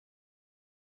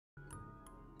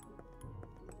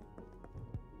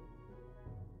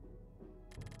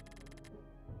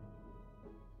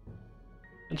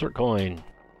Insert coin.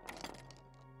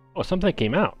 Oh, something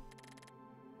came out.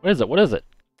 What is it? What is it?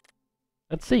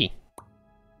 Let's see.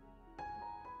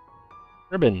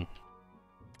 Ribbon.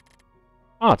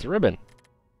 Oh, it's a ribbon.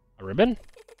 A ribbon?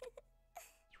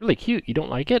 It's really cute. You don't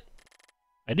like it?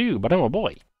 I do, but I'm a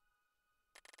boy.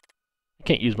 I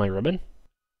can't use my ribbon.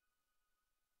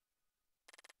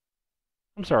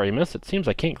 I'm sorry, miss. It seems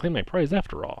I can't claim my prize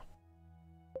after all.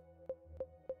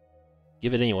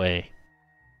 Give it anyway.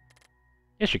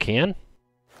 Yes, you can.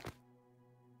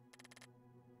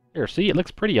 There, see? It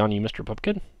looks pretty on you, Mr.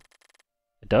 Pumpkin.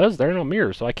 It does? There are no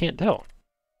mirrors, so I can't tell.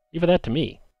 Leave that to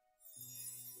me.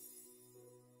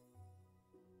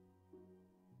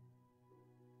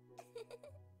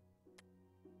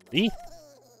 See?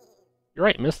 You're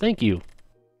right, miss. Thank you.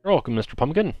 You're welcome, Mr.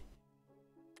 Pumpkin.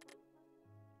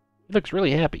 He looks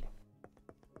really happy.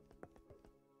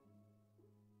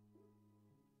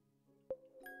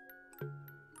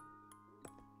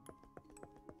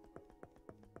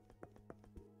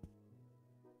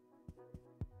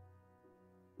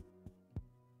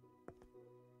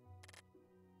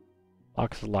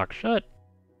 Box is locked shut.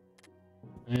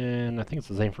 And I think it's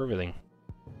the same for everything.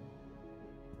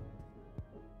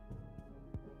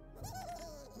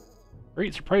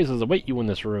 Great surprises await you in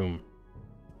this room.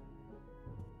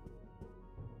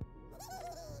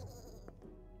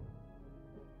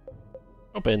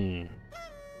 Open.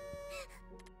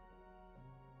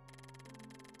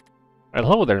 Right,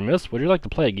 hello there, miss. Would you like to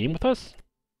play a game with us?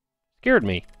 Scared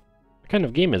me. What kind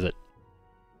of game is it?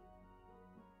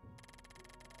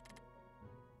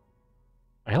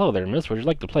 Right, hello there, miss. Would you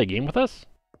like to play a game with us?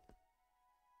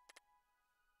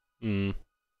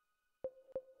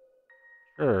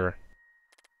 Sure.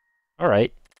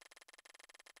 Alright.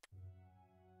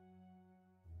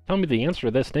 Tell me the answer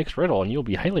to this next riddle and you'll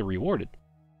be highly rewarded.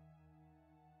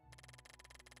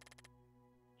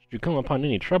 Should you come upon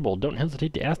any trouble, don't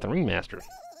hesitate to ask the ringmaster.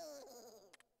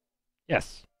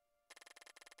 Yes.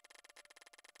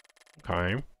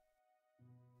 Okay.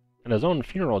 At his own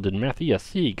funeral did Matthias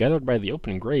see, gathered by the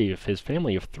open grave, his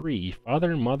family of 3,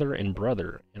 father, mother, and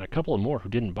brother, and a couple more who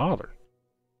didn't bother.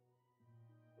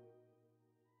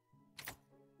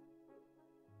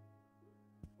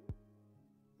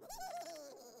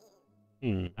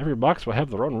 Every box will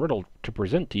have their own riddle to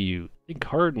present to you. Think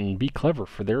hard and be clever,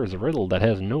 for there is a riddle that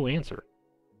has no answer.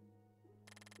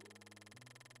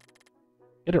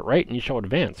 Get it right and you shall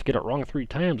advance. Get it wrong 3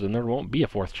 times and there won't be a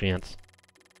 4th chance.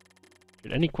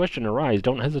 Should any question arise,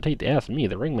 don't hesitate to ask me,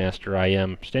 the ringmaster I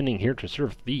am, standing here to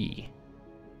serve thee.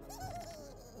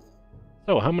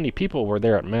 So, how many people were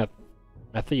there at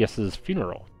Matthias's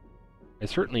funeral? I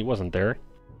certainly wasn't there.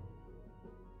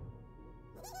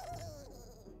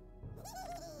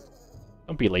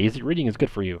 Don't be lazy, reading is good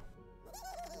for you.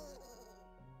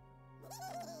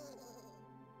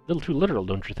 A little too literal,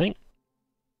 don't you think?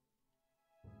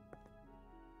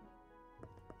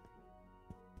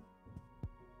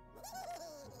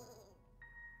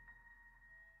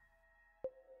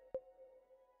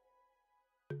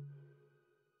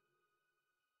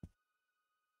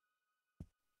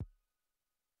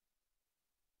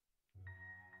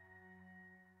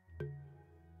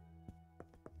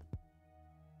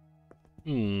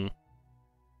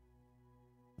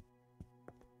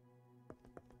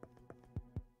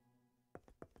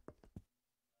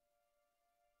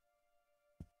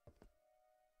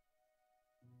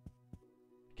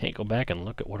 Can't go back and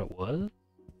look at what it was?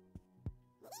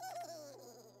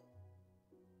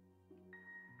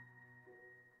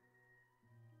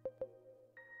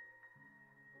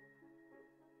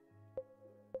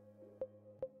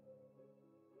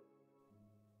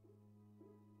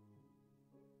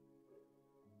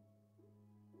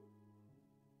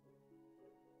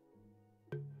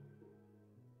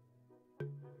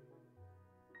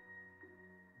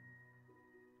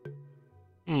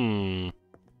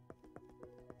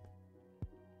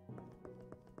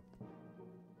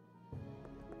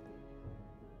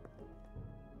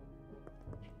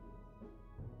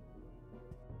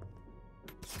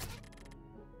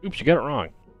 Oops, you got it wrong.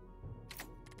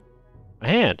 A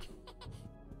hand.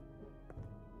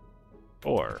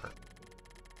 4.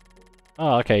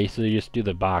 Oh, okay, so you just do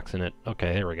the box in it.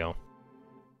 Okay, there we go.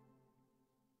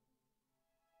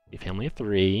 A family of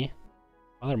 3.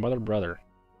 Father, mother, brother.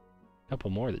 A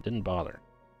couple more that didn't bother.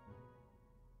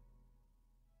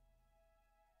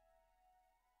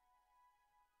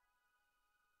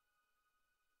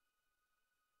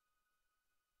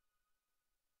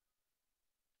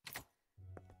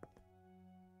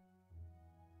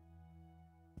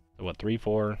 So what, 3,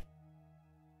 4,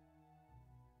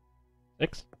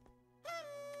 6?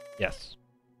 Yes.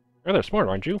 Rather smart,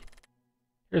 aren't you?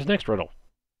 Here's the next riddle.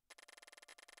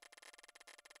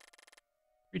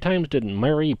 3 times did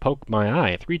Mary poke my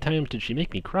eye. 3 times did she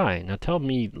make me cry. Now tell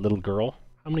me, little girl,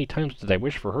 how many times did I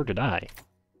wish for her to die?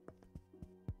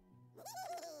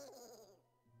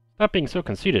 Stop being so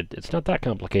conceited. It's not that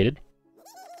complicated.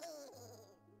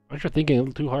 Aren't you thinking a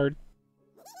little too hard?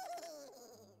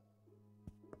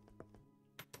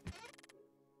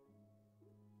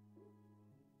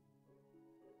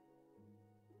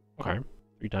 Okay.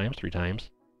 3 times, 3 times.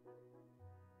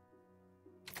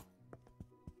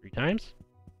 3 times?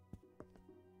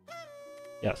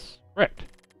 Yes, correct.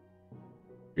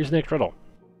 Here's the next riddle.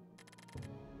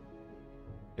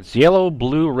 It's yellow,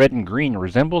 blue, red, and green.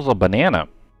 Resembles a banana.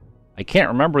 I can't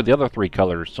remember the other 3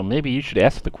 colors, so maybe you should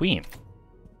ask the queen.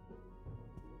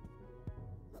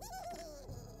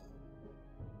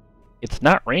 It's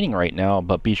not raining right now,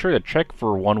 but be sure to check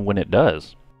for one when it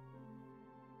does.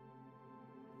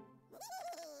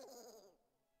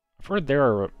 I've heard there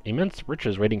are immense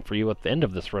riches waiting for you at the end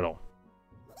of this riddle.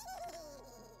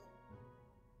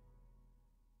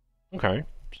 Okay,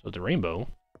 so it's a rainbow.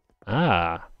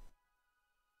 Ah.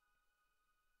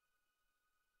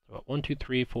 So what, 1, 2,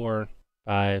 3, 4,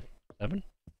 5, 7?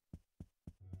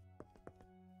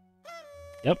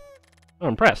 Yep. I'm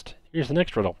impressed. Here's the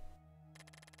next riddle.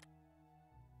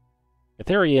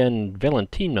 Etheria and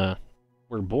Valentina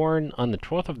were born on the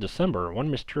 12th of December.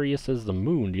 One mysterious as the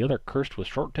moon, the other cursed with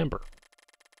short temper.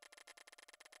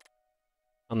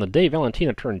 On the day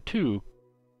Valentina turned 2,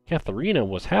 Katharina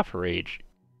was half her age.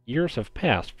 Years have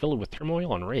passed, filled with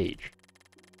turmoil and rage.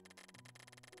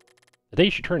 The day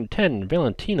she turned 10,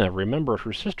 Valentina remembered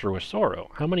her sister with sorrow.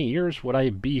 How many years would I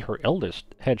be her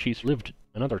eldest had she lived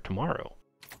another tomorrow?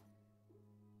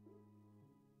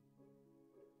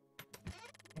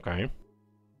 Okay.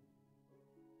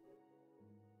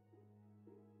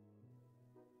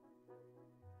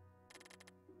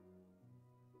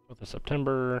 With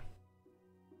September.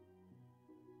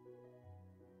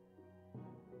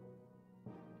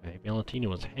 Okay, Valentina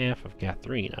was half of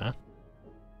Katharina.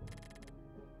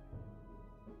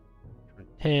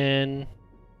 10.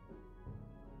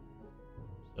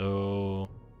 So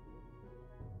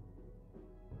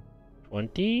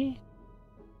 20?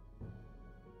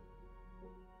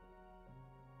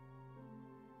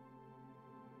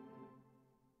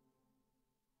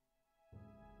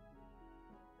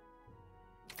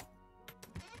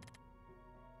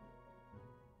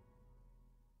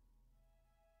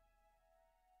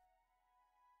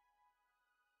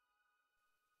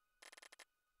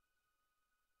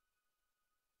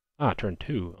 Ah, turn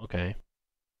 2, okay.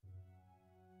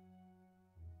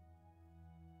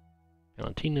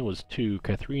 Valentina was 2,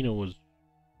 Katharina was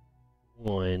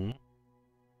 1.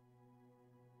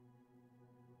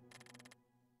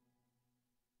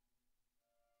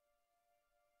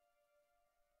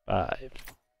 Five.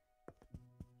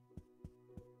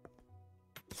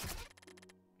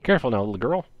 Careful now, little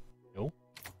girl. No.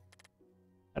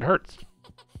 That hurts.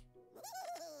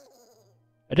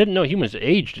 I didn't know humans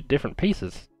aged at different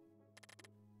paces.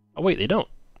 Oh wait, they don't.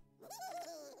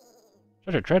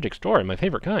 Such a tragic story, my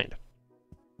favorite kind.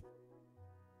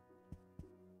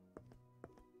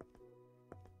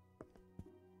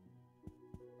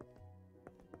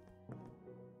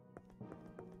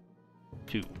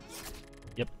 Two.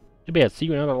 Yep. Too bad. See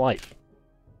you in another life.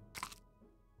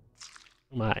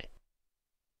 Oh my.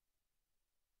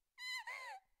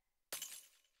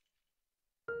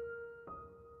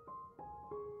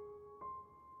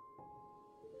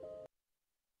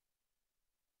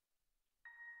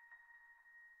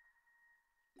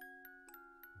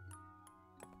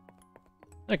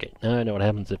 Okay, now I know what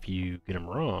happens if you get them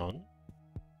wrong.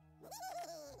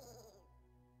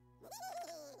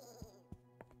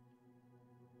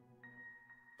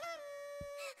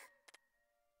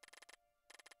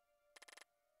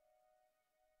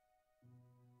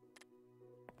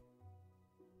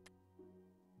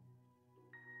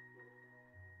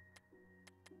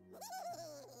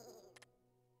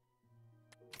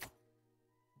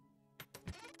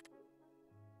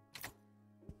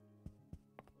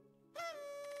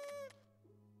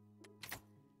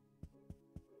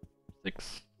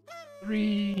 Six,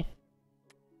 3.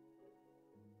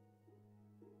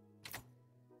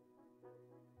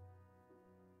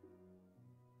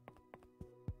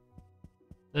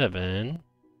 Seven.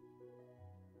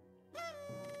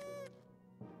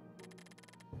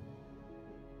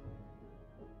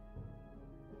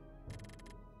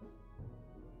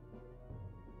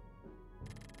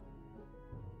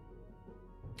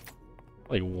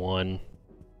 Probably 1.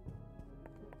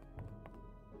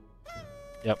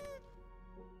 Yep.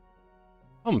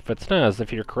 If it's not as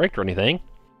if you're correct or anything.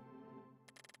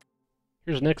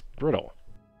 Here's the next riddle.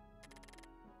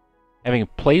 Having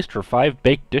placed her 5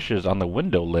 baked dishes on the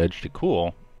window ledge to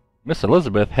cool, Miss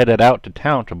Elizabeth headed out to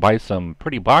town to buy some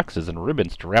pretty boxes and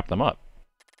ribbons to wrap them up.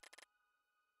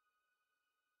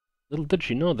 Little did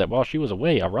she know that while she was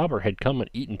away, a robber had come and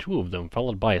eaten 2 of them,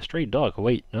 followed by a stray dog who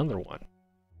ate another one.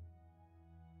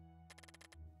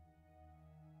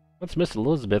 Once Miss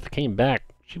Elizabeth came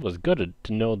back, she was gutted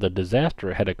to know the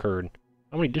disaster had occurred.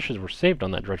 How many dishes were saved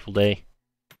on that dreadful day?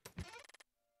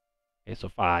 Okay, so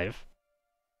 5.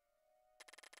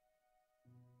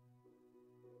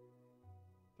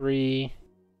 3,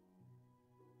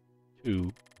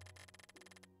 2,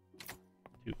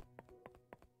 2.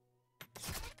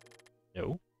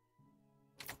 No.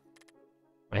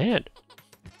 My hand.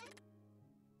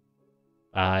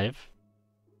 5,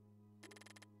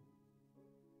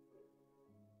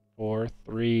 4,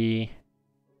 3,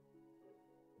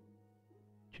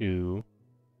 2.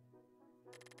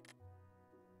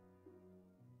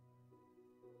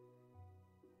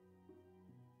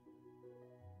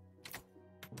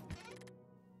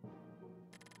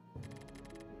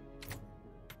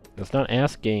 It's not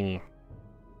asking.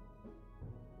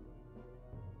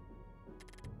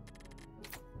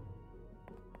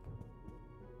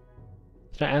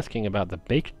 It's not asking about the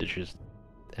baked dishes.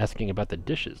 It's asking about the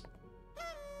dishes.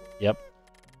 Yep.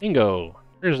 Bingo!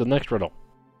 Here's the next riddle.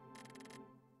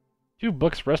 2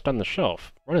 books rest on the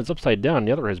shelf. One is upside down,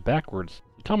 the other is backwards.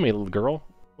 So tell me, little girl,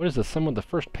 what is the sum of the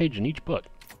first page in each book?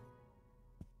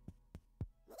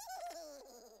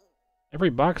 Every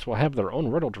box will have their own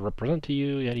riddle to represent to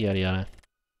you, yada yada yada.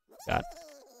 Got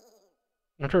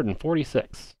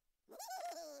 146.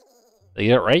 Did I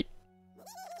get it right?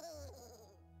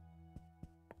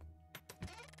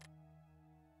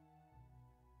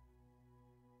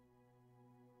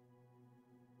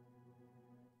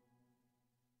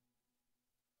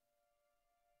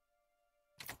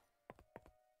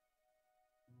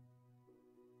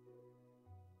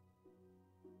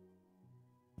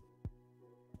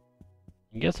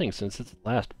 I'm guessing since it's the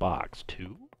last box,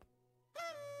 2?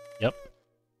 Yep.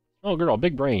 Oh girl,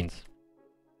 big brains.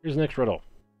 Here's the next riddle.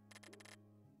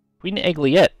 Queen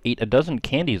Agliette ate a dozen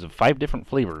candies of 5 different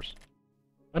flavors.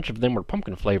 A bunch of them were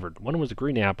pumpkin flavored. 1 was a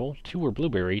green apple, 2 were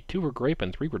blueberry, 2 were grape,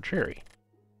 and 3 were cherry.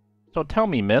 So tell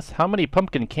me, miss, how many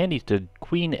pumpkin candies did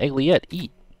Queen Agliette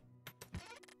eat?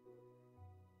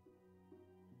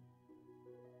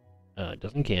 A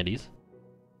dozen candies.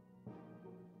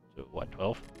 So what,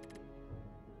 12?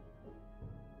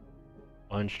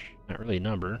 Bunch, not really a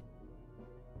number.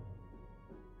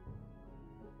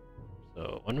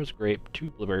 So 1 was grape,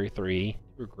 2 blueberry, 3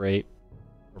 were grape,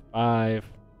 4, 5,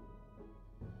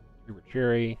 3 were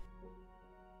cherry,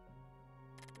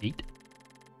 8.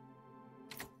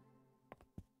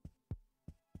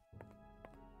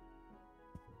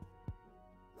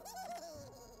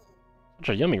 Such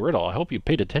a yummy riddle. I hope you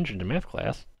paid attention to math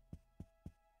class.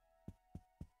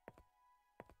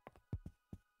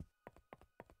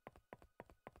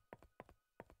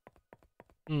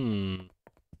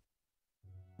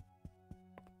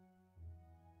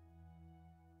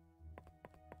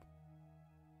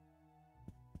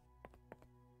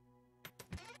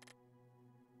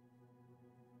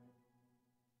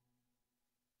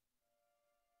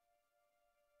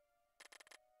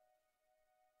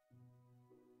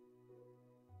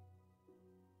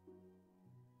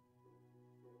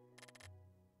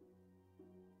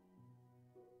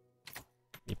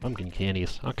 Pumpkin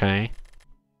candies. Okay.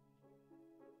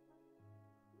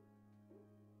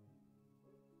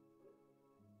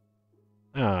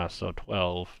 So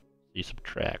 12. You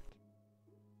subtract.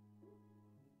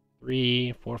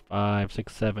 3, 4, 5,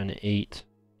 6, 7, 8.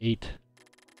 8.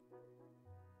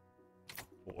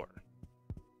 4.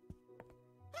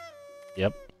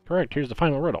 Yep. Correct. Here's the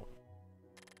final riddle.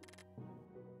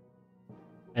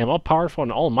 I am all-powerful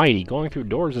and almighty. Going through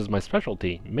doors is my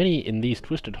specialty. Many in these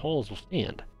twisted holes will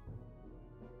stand.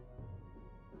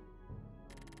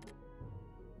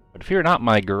 But fear not,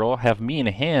 my girl, have me in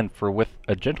hand, for with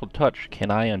a gentle touch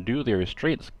can I undo the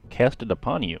restraints casted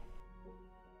upon you.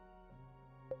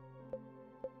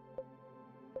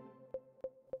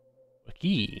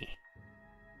 Yee.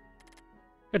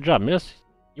 Good job, miss.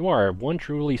 You are one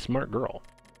truly smart girl.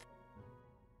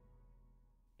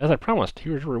 As I promised,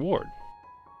 here's your reward.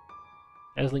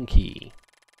 Dazzling key.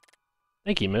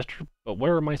 Thank you, mister, but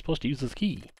where am I supposed to use this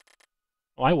key?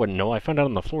 Oh, I wouldn't know. I found it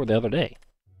on the floor the other day.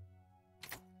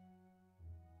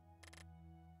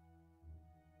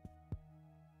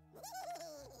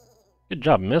 Good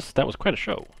job, miss. That was quite a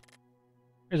show.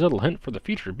 Here's a little hint for the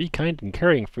future. Be kind and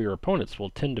caring, for your opponents will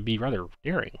tend to be rather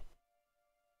daring.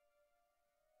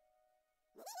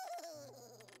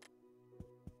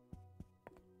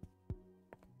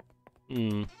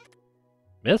 Hmm.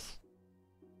 Miss?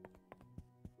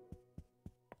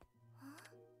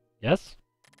 Yes?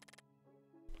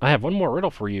 I have one more riddle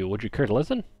for you. Would you care to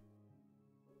listen?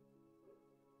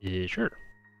 Sure.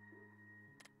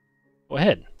 Go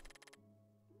ahead.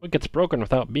 What gets broken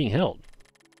without being held?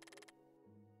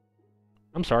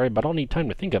 I'm sorry, but I'll need time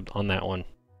to think on that one.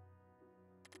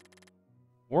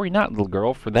 Worry not, little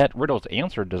girl, for that riddle's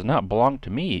answer does not belong to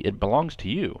me. It belongs to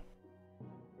you.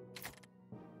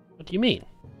 What do you mean?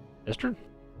 Mister?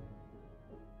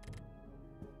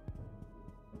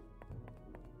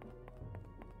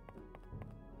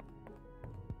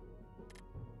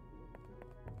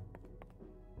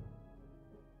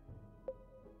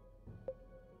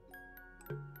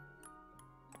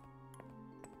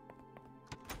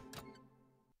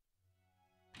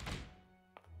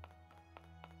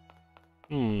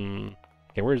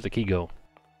 Okay, where does the key go?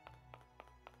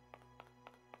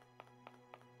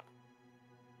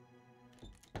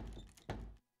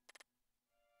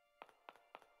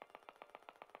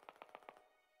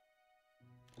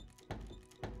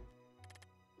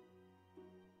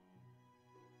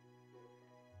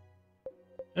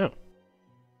 Oh.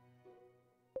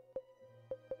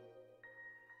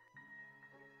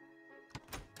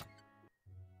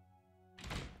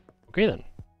 Okay then.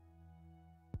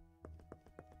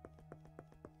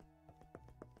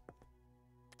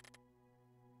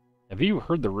 Have you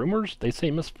heard the rumors? They say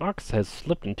Miss Fox has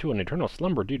slipped into an eternal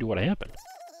slumber due to what happened.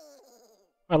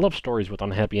 I love stories with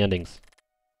unhappy endings.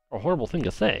 A horrible thing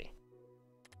to say.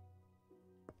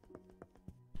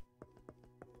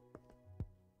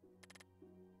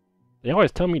 They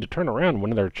always tell me to turn around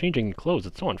when they're changing clothes.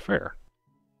 It's so unfair.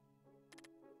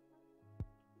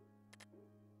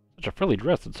 Such a frilly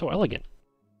dress. It's so elegant.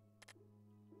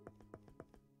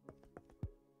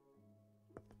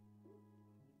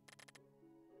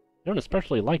 I don't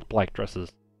especially like black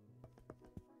dresses.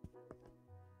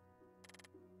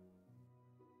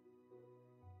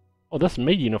 Oh, this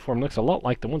maid uniform looks a lot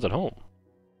like the ones at home.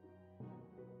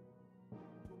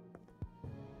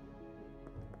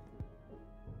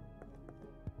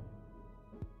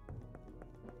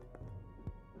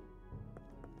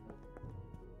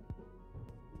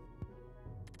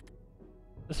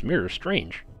 This mirror is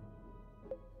strange.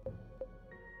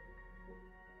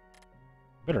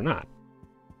 Better not.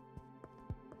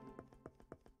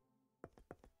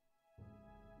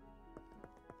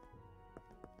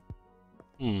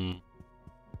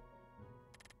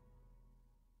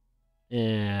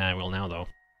 Yeah, I will now, though.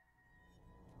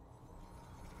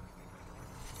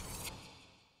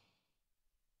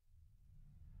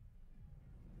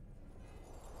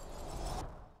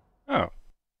 Oh.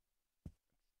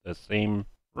 The same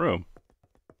room.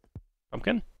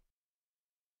 Pumpkin?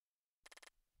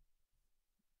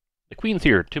 The Queen's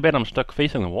here. Too bad I'm stuck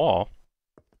facing the wall.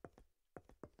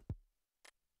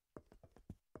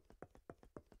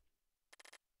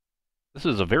 This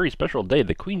is a very special day.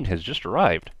 The Queen has just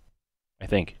arrived, I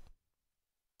think.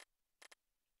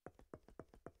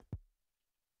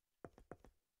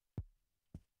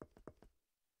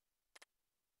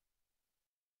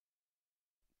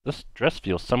 This dress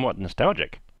feels somewhat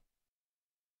nostalgic.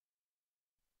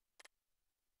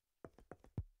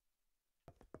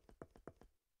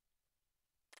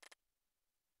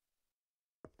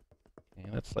 Yeah,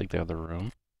 that's like the other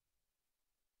room.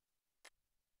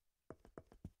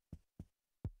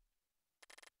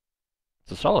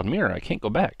 It's a solid mirror. I can't go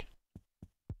back.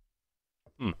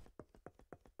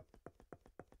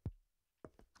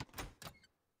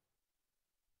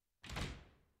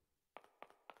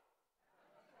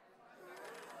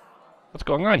 What's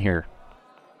going on here?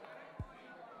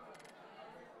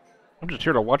 I'm just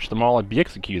here to watch them all be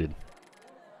executed.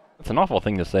 That's an awful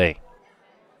thing to say.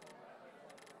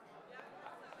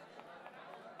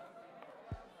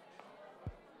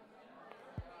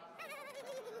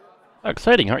 How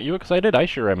exciting, aren't you excited? I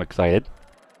sure am excited.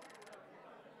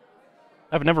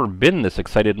 I've never been this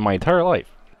excited in my entire life.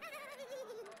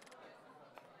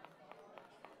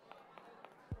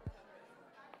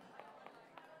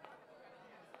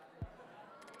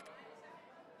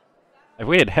 I've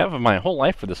waited half of my whole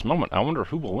life for this moment. I wonder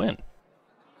who will win.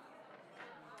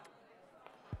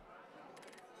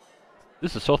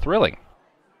 This is so thrilling.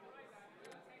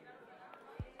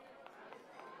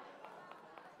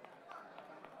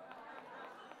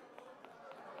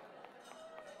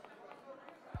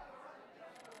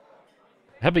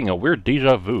 Having a weird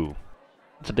deja vu.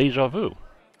 It's a deja vu.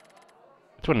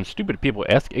 It's when stupid people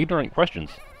ask ignorant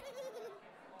questions.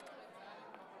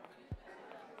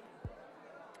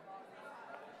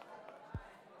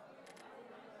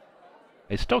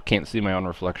 I still can't see my own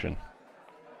reflection.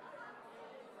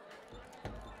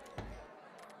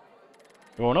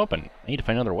 It won't open. I need to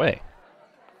find another way.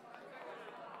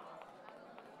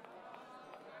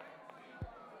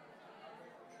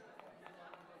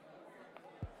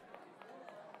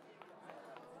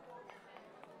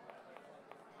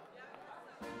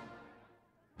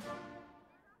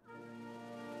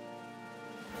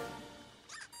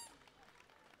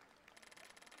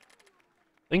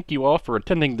 Thank you all for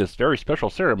attending this very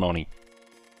special ceremony.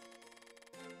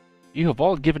 You have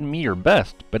all given me your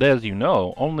best, but as you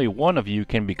know, only one of you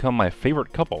can become my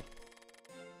favorite couple.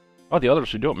 All the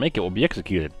others who don't make it will be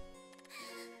executed.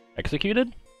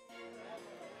 Executed?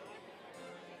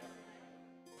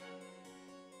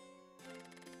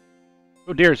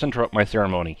 Who dares interrupt my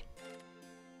ceremony?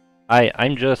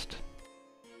 I'm just...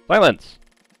 Silence!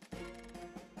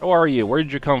 Who are you? Where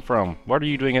did you come from? What are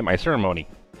you doing at my ceremony?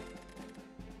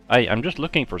 I'm just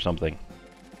looking for something.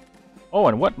 Oh,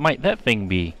 and what might that thing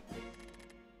be?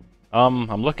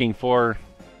 I'm looking for...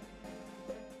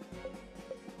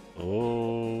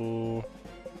 Oh...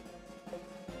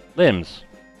 Limbs.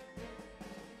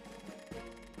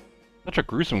 Such a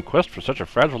gruesome quest for such a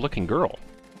fragile-looking girl.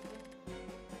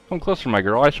 Come closer, my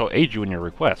girl. I shall aid you in your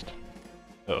request.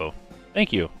 Uh-oh.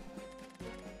 Thank you.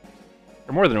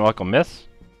 You're more than welcome, miss.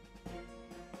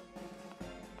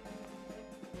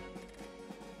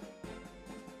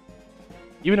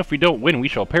 Even if we don't win, we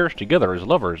shall perish together as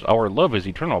lovers. Our love is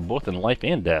eternal, both in life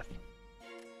and death.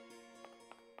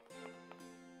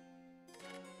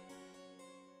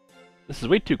 This is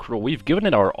way too cruel. We've given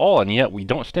it our all, and yet we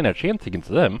don't stand a chance against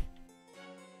them.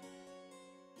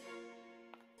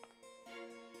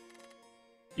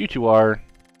 You two are...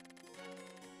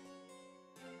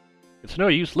 It's no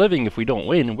use living if we don't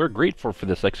win. We're grateful for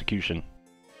this execution.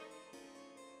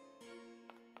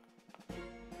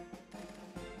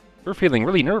 We're feeling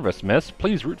really nervous, miss.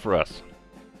 Please root for us.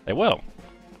 I will.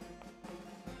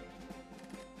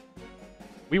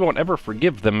 We won't ever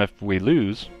forgive them if we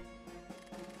lose.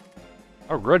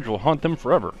 Our grudge will haunt them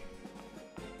forever.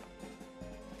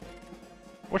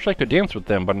 Wish I could dance with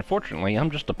them, but unfortunately, I'm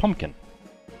just a pumpkin.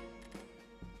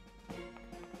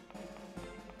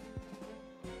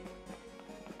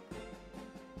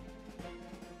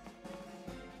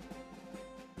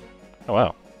 Oh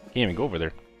wow, can't even go over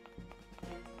there.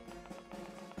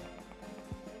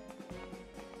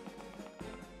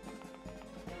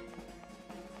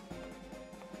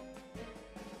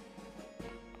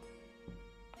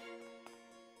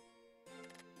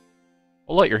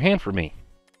 Hold out your hand for me.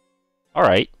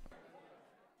 Alright.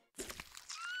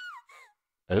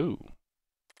 Oh.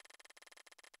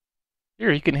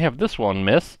 Here, you can have this one,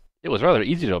 miss. It was rather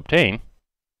easy to obtain.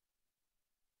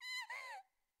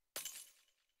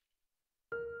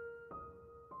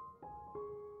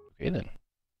 Okay then.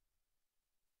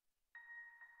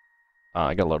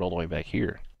 I gotta load all the way back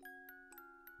here.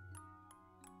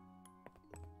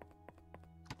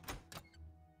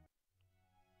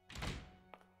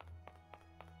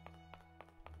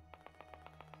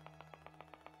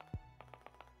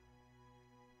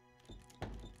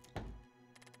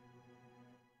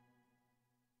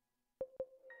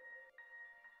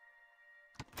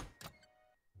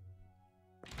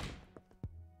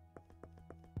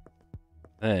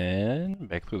 Then,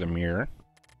 back through the mirror.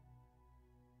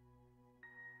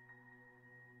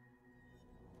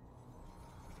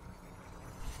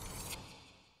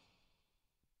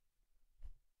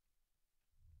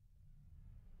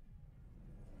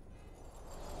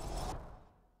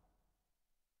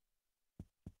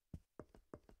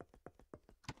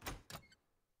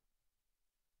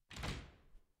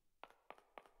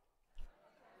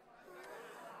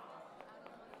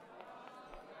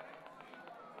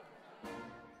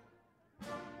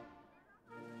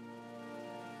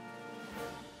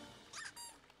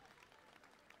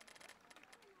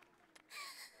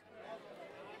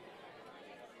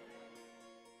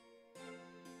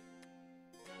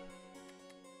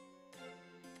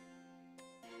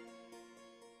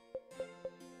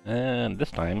 And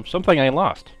this time, something I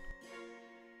lost.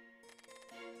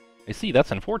 I see,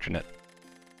 that's unfortunate.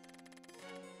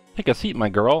 Take a seat, my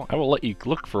girl. I will let you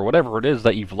look for whatever it is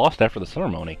that you've lost after the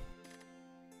ceremony.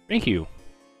 Thank you.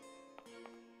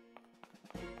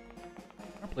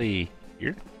 Probably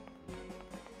here?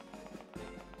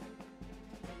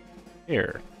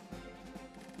 Here.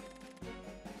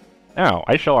 Now,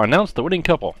 I shall announce the winning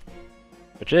couple,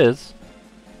 which is...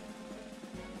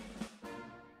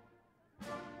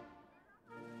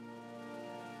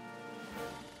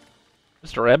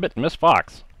 Mr. Rabbit and Miss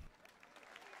Fox.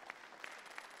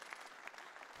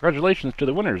 Congratulations to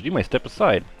the winners. You may step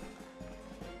aside.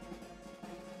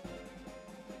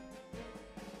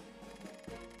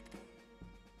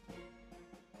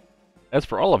 As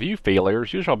for all of you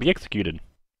failures, you shall be executed.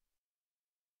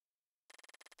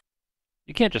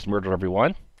 You can't just murder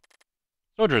everyone.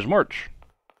 Soldiers, march!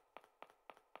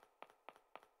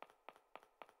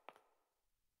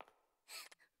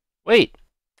 Wait!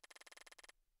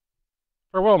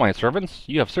 Farewell, my servants.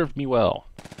 You have served me well.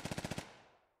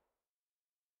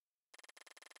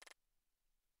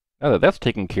 Now that that's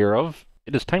taken care of,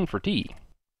 it is time for tea.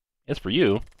 As for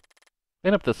you,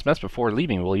 clean up this mess before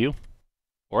leaving, will you?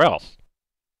 Or else.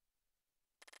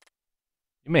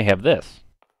 You may have this.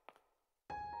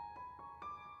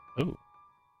 Ooh.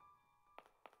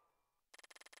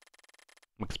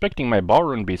 I'm expecting my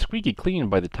ballroom to be squeaky clean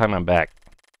by the time I'm back.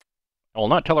 I will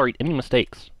not tolerate any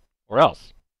mistakes. Or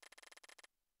else.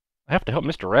 I have to help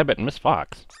Mr. Rabbit and Miss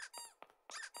Fox.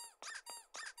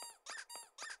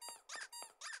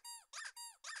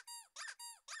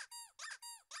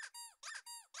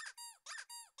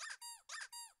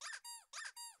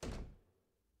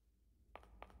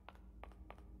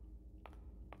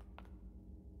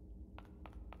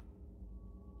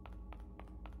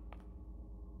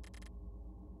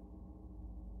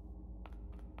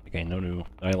 Okay, no new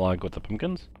dialogue with the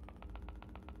pumpkins.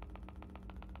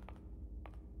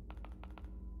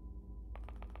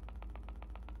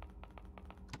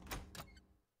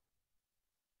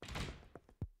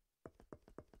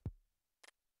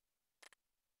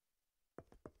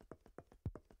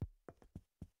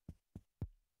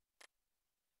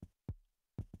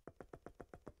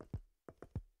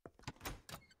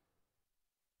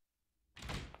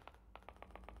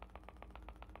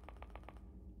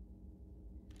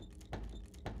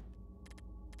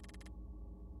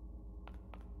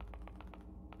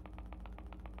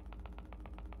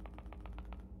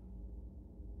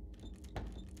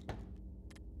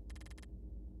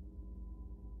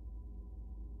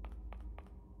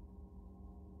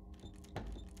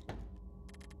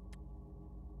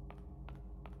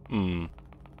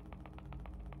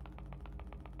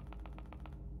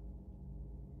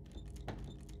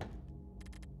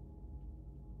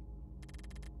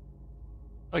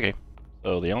 Okay,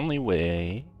 so the only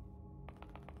way...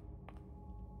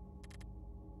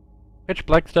 Pitch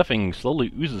black stuffing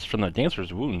slowly oozes from the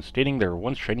dancer's wounds, staining their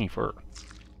once shiny fur.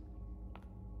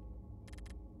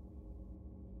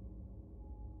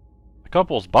 The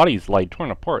couple's bodies lie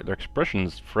torn apart, their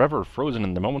expressions forever frozen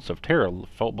in the moments of terror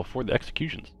felt before the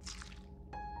executions.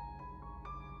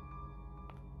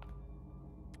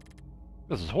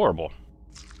 This is horrible.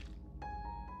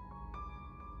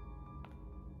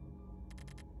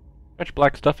 Pitch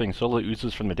black stuffing slowly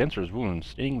oozes from the dancer's wounds,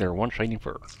 staining their once shiny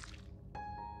fur.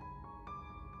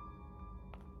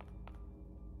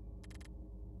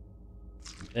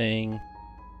 Dang.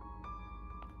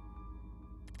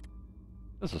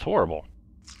 This is horrible.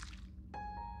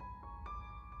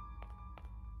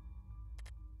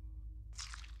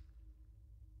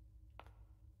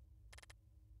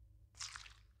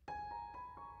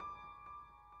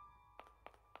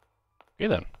 Okay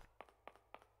then.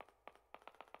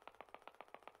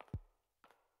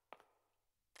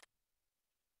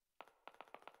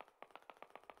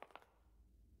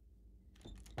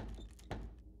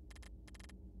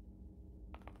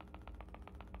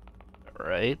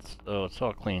 Alright, so it's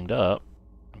all cleaned up.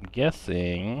 I'm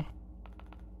guessing...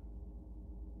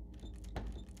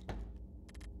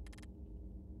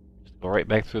 Just go right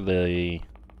back through the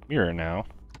mirror now.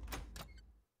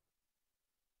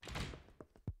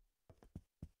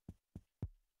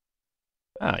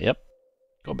 Ah, yep.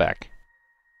 Go back.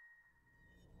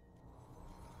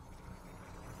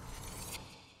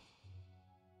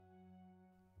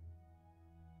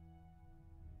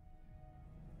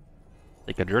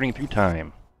 Take a journey through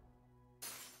time.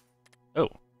 Oh.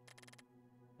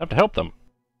 I have to help them.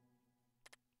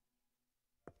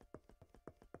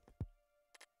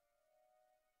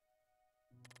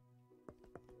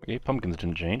 Okay, pumpkins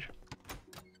didn't change.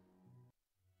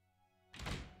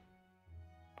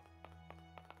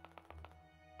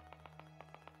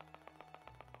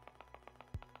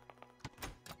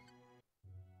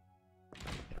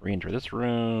 Re-enter this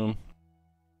room.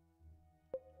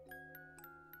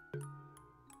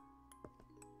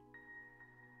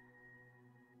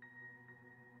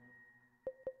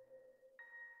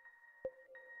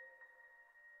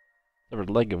 Severed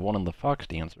leg of one of the fox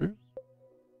dancers.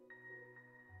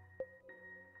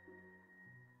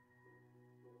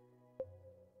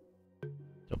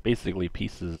 So basically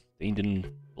pieces stained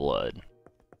in blood.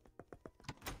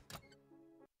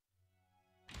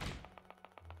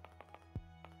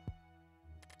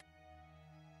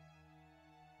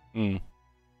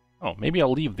 Oh, maybe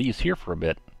I'll leave these here for a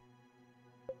bit.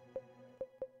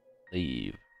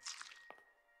 Leave.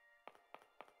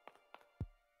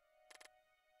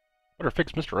 better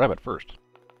fix Mr. Rabbit first.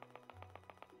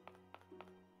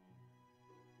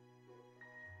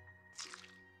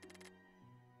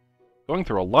 Going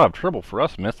through a lot of trouble for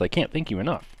us, miss. I can't thank you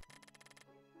enough.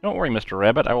 Don't worry, Mr.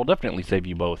 Rabbit. I will definitely save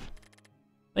you both.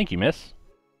 Thank you, miss.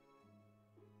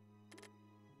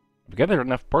 I've gathered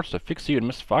enough parts to fix you and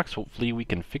Miss Fox. Hopefully we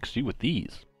can fix you with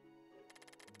these.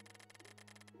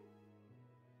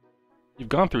 You've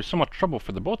gone through so much trouble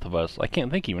for the both of us. I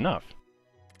can't thank you enough.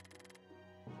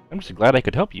 I'm just glad I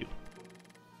could help you.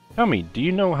 Tell me, do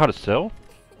you know how to sew?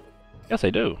 Yes,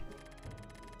 I do.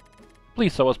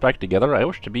 Please sew us back together. I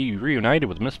wish to be reunited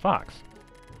with Miss Fox.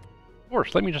 Of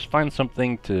course, let me just find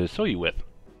something to sew you with.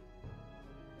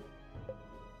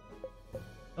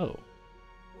 Oh.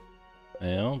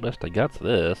 Well, best I got's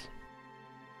this.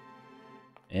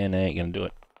 And I ain't gonna do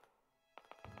it.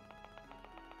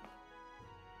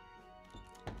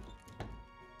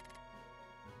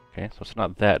 Okay, so it's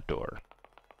not that door.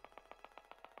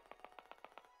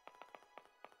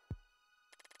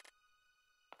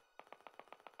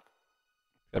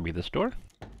 Gotta be this door?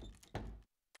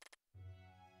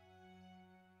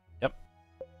 Yep.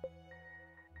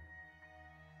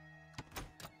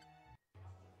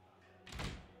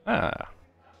 Ah.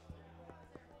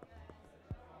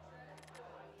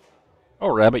 Oh,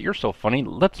 Rabbit, you're so funny.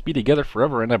 Let's be together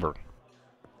forever and ever.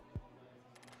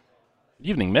 Good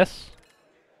evening, miss.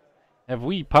 Have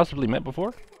we possibly met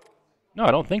before? No,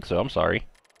 I don't think so. I'm sorry.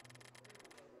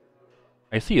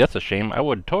 I see, that's a shame. I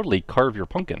would totally carve your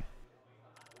pumpkin.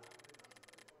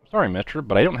 Sorry, mister,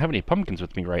 but I don't have any pumpkins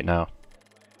with me right now.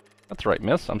 That's right,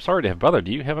 miss. I'm sorry to have bothered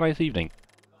you. Have a nice evening.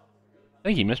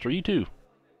 Thank you, mister. You too.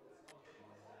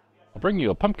 I'll bring you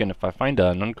a pumpkin if I find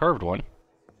an uncarved one.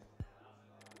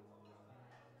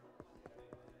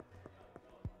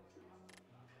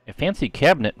 A fancy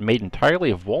cabinet made entirely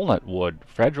of walnut wood.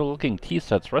 Fragile-looking tea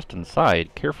sets rest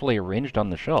inside, carefully arranged on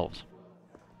the shelves.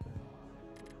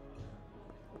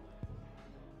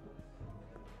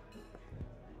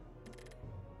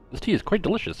 This tea is quite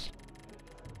delicious.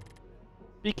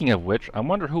 Speaking of which, I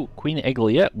wonder who Queen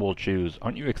Agliette will choose.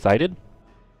 Aren't you excited?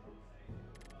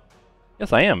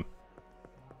 Yes, I am.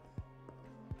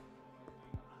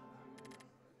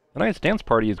 Tonight's dance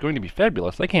party is going to be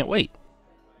fabulous. I can't wait.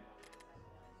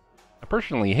 I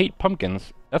personally hate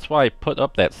pumpkins. That's why I put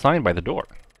up that sign by the door.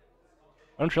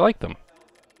 Why don't you like them?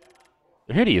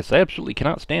 They're hideous. I absolutely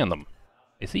cannot stand them.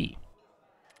 I see.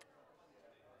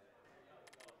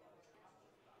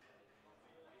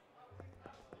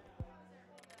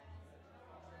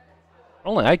 If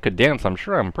only I could dance. I'm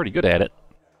sure I'm pretty good at it.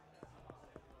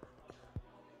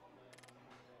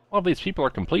 All of these people are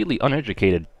completely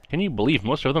uneducated. Can you believe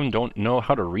most of them don't know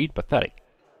how to read? Pathetic.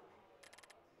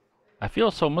 I feel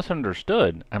so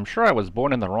misunderstood. I'm sure I was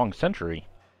born in the wrong century.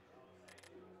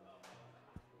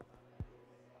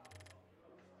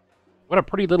 What a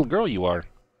pretty little girl you are.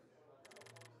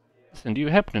 Listen, do you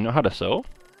happen to know how to sew?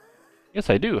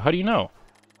 Yes, I do. How do you know?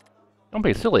 Don't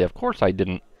be silly. Of course I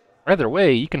didn't. Either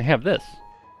way, you can have this.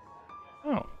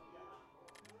 Oh.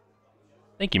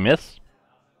 Thank you, miss.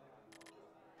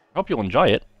 Hope you'll enjoy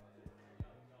it.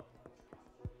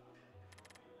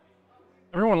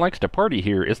 Everyone likes to party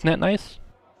here. Isn't that nice?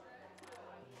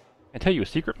 Can I tell you a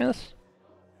secret, miss?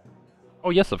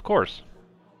 Oh, yes, of course.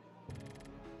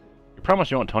 You promise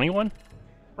you won't tell anyone?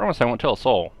 Promise I won't tell a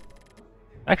soul.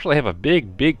 Actually, I have a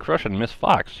big, big crush on Miss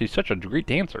Fox. She's such a great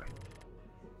dancer.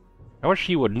 I wish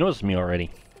she would notice me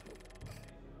already.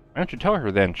 Why don't you tell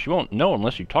her then? She won't know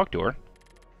unless you talk to her.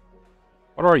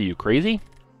 What are you, crazy?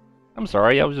 I'm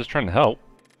sorry, I was just trying to help.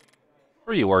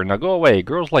 Sure you are. Now go away.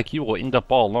 Girls like you will end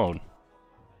up all alone.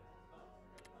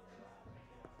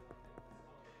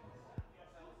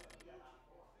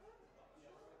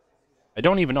 I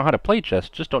don't even know how to play chess.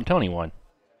 Just don't tell anyone.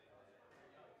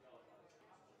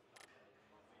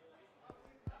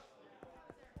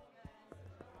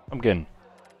 Pumpkin.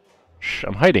 Shh,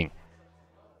 I'm hiding.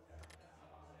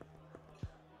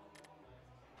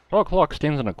 Tall clock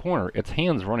stands in a corner, its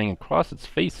hands running across its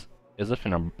face as if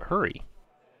in a hurry.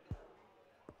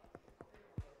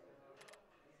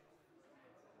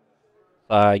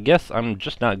 I guess I'm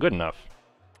just not good enough.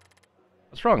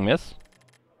 What's wrong, miss?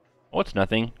 Oh, it's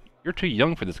nothing. You're too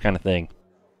young for this kind of thing.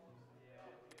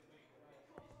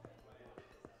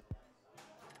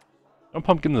 No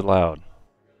pumpkins allowed.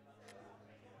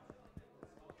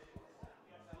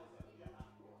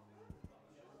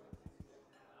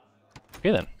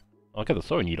 Okay then. I'll get the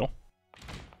sewing needle.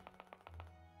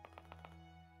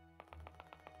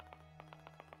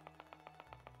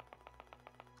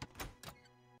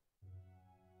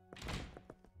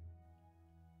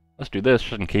 Let's do this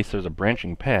just in case there's a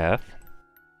branching path.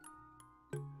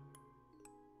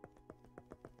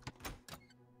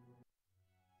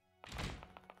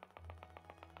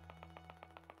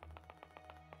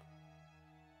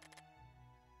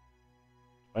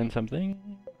 Find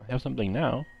something? I have something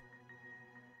now.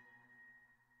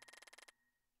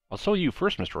 I'll show you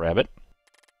first, Mr. Rabbit.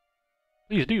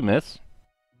 Please do, miss.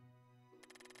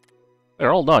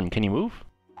 They're all done. Can you move?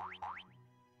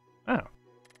 Ah.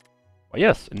 Why,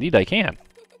 yes, indeed I can.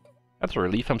 That's a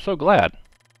relief. I'm so glad.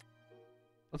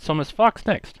 Let's show Miss Fox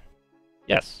next.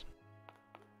 Yes.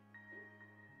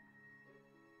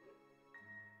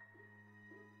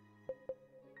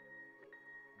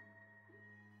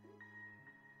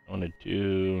 I wanted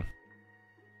to...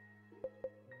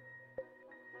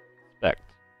 inspect.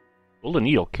 Golden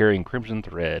needle carrying crimson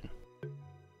thread.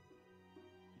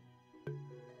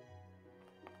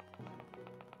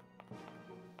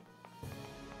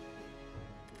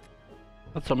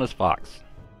 Let's show Miss Fox.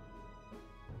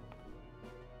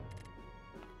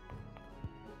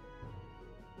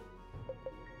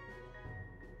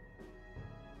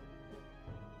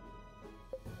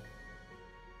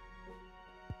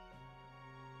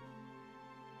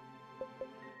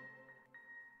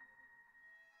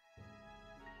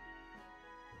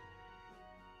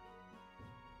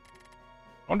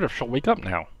 I wonder if she'll wake up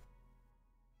now.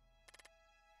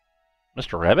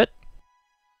 Mr. Rabbit?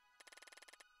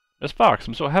 Miss Fox,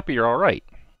 I'm so happy you're alright.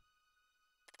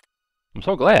 I'm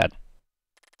so glad.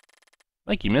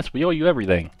 Thank you, miss. We owe you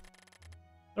everything.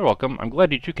 You're welcome. I'm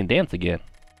glad you two can dance again.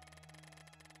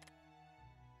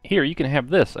 Here, you can have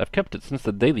this. I've kept it since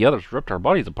the day the others ripped our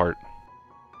bodies apart.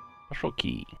 Special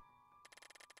key.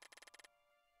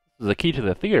 This is a key to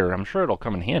the theater. I'm sure it'll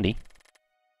come in handy.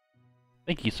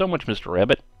 Thank you so much, Mr.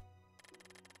 Rabbit.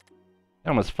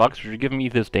 Now, Miss Fox, would you give me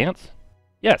this dance?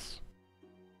 Yes.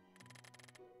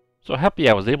 So happy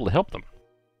I was able to help them.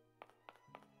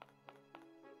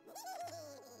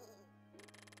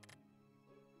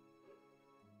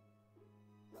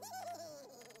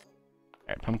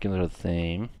 Alright, pumpkins are the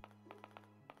same.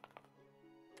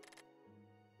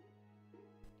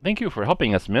 Thank you for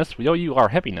helping us, miss. We owe you our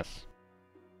happiness.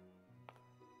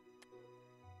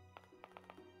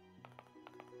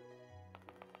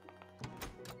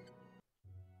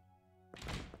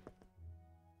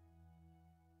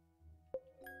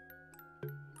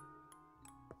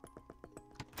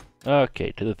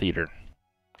 Okay, to the theater.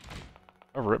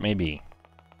 Wherever it may be.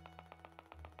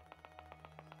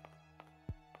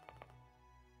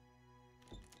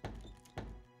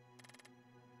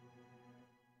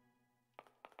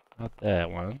 Not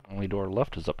that one. Only door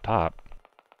left is up top.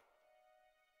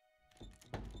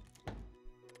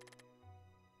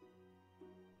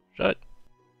 Shut.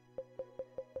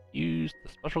 Use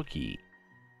the special key.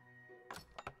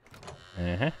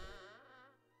 Uh-huh.